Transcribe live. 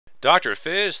Dr.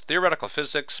 Phys, Theoretical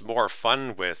Physics, more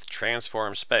fun with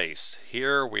transform space.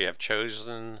 Here we have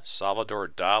chosen Salvador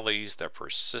Dali's The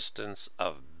Persistence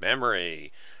of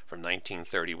Memory from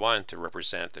 1931 to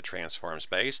represent the transform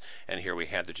space, and here we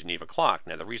have the Geneva clock.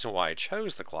 Now the reason why I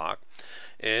chose the clock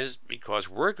is because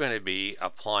we're going to be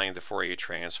applying the Fourier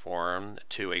transform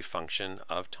to a function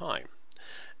of time,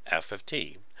 f of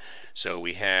t. So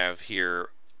we have here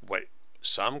what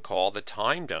some call the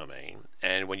time domain,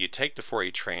 and when you take the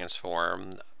Fourier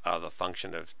transform of the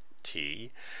function of t,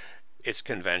 it's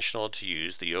conventional to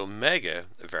use the omega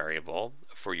variable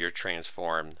for your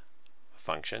transformed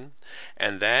function,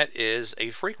 and that is a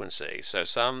frequency. So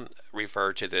some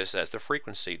refer to this as the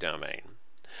frequency domain.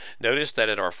 Notice that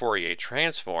at our Fourier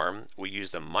transform we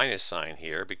use the minus sign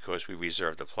here because we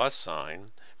reserve the plus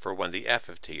sign for when the f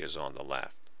of t is on the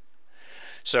left.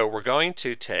 So we're going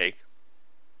to take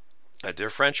a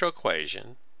differential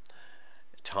equation.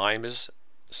 Time is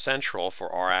central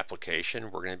for our application.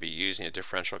 We're going to be using a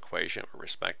differential equation with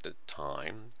respect to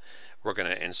time. We're going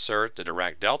to insert the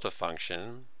Dirac delta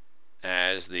function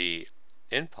as the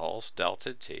impulse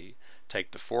delta t,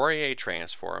 take the Fourier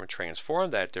transform, transform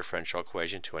that differential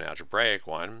equation to an algebraic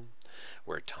one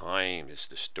where time is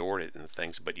distorted and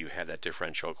things, but you have that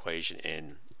differential equation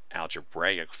in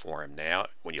algebraic form now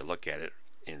when you look at it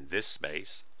in this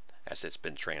space as it's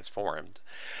been transformed.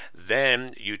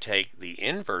 Then you take the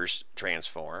inverse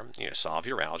transform, solve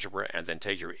your algebra, and then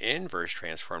take your inverse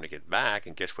transform to get back,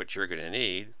 and guess what you're going to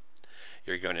need?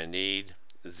 You're going to need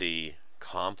the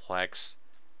complex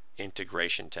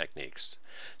integration techniques.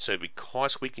 So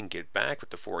because we can get back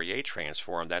with the Fourier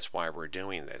transform, that's why we're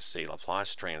doing this. See,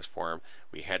 Laplace transform,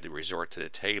 we had to resort to the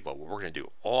table. Well, we're going to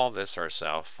do all this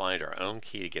ourselves, find our own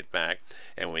key to get back,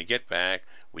 and when we get back,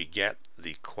 we get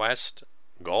the quest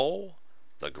goal,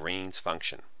 the Green's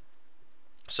function.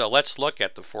 So let's look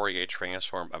at the Fourier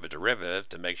transform of a derivative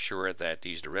to make sure that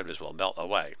these derivatives will melt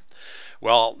away.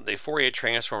 Well, the Fourier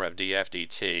transform of df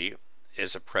dt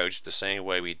is approached the same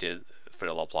way we did for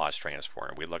the Laplace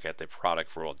transform. We look at the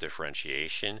product rule of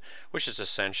differentiation, which is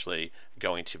essentially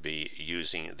going to be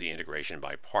using the integration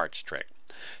by parts trick.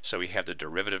 So we have the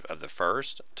derivative of the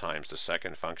first times the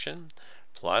second function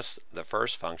plus the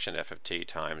first function f of t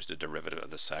times the derivative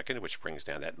of the second, which brings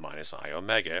down that minus I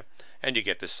omega, and you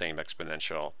get the same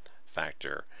exponential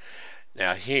factor.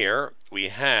 Now here we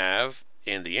have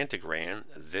in the integrand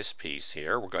this piece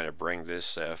here. We're going to bring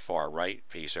this far right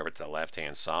piece over to the left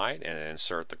hand side and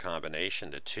insert the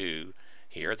combination, the 2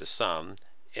 here, the sum,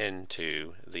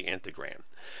 into the integrand.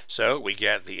 So we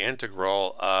get the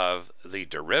integral of the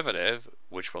derivative,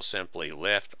 which will simply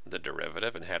lift the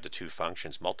derivative and have the two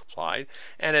functions multiplied,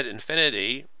 and at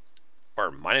infinity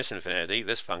or minus infinity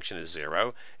this function is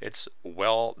 0. It's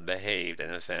well behaved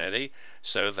at infinity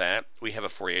so that we have a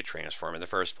Fourier transform in the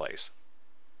first place.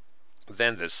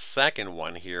 Then the second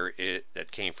one here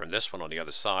that came from this one on the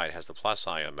other side has the plus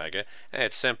I omega, and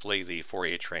it's simply the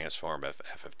Fourier transform of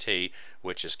f of t,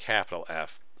 which is capital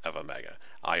F of omega.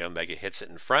 I omega hits it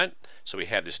in front, so we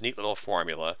have this neat little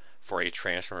formula: Fourier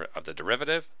transform of the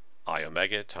derivative, I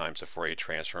omega times the Fourier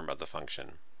transform of the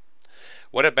function.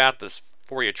 What about this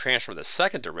Fourier transform of the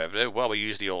second derivative? Well, we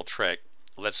use the old trick.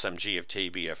 Let some g of t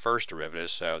be a first derivative,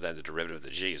 so then the derivative of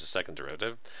the g is the second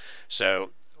derivative.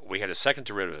 So we have the second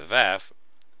derivative of f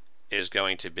is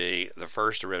going to be the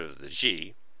first derivative of the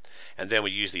g, and then we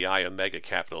use the I omega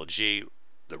capital G,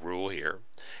 the rule here,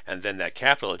 and then that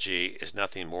capital G is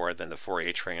nothing more than the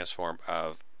Fourier transform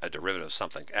of a derivative of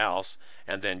something else,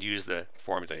 and then use the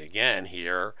formula again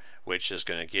here, which is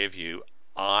going to give you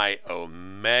I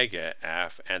omega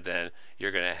f, and then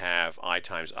you're going to have I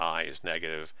times I is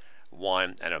negative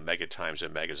 1, and omega times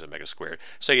omega is omega squared.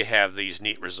 So you have these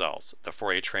neat results: the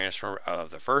Fourier transform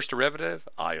of the first derivative,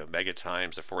 I omega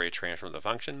times the Fourier transform of the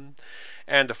function,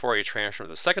 and the Fourier transform of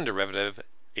the second derivative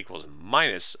equals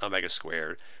minus omega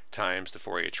squared times the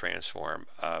Fourier transform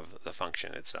of the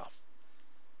function itself.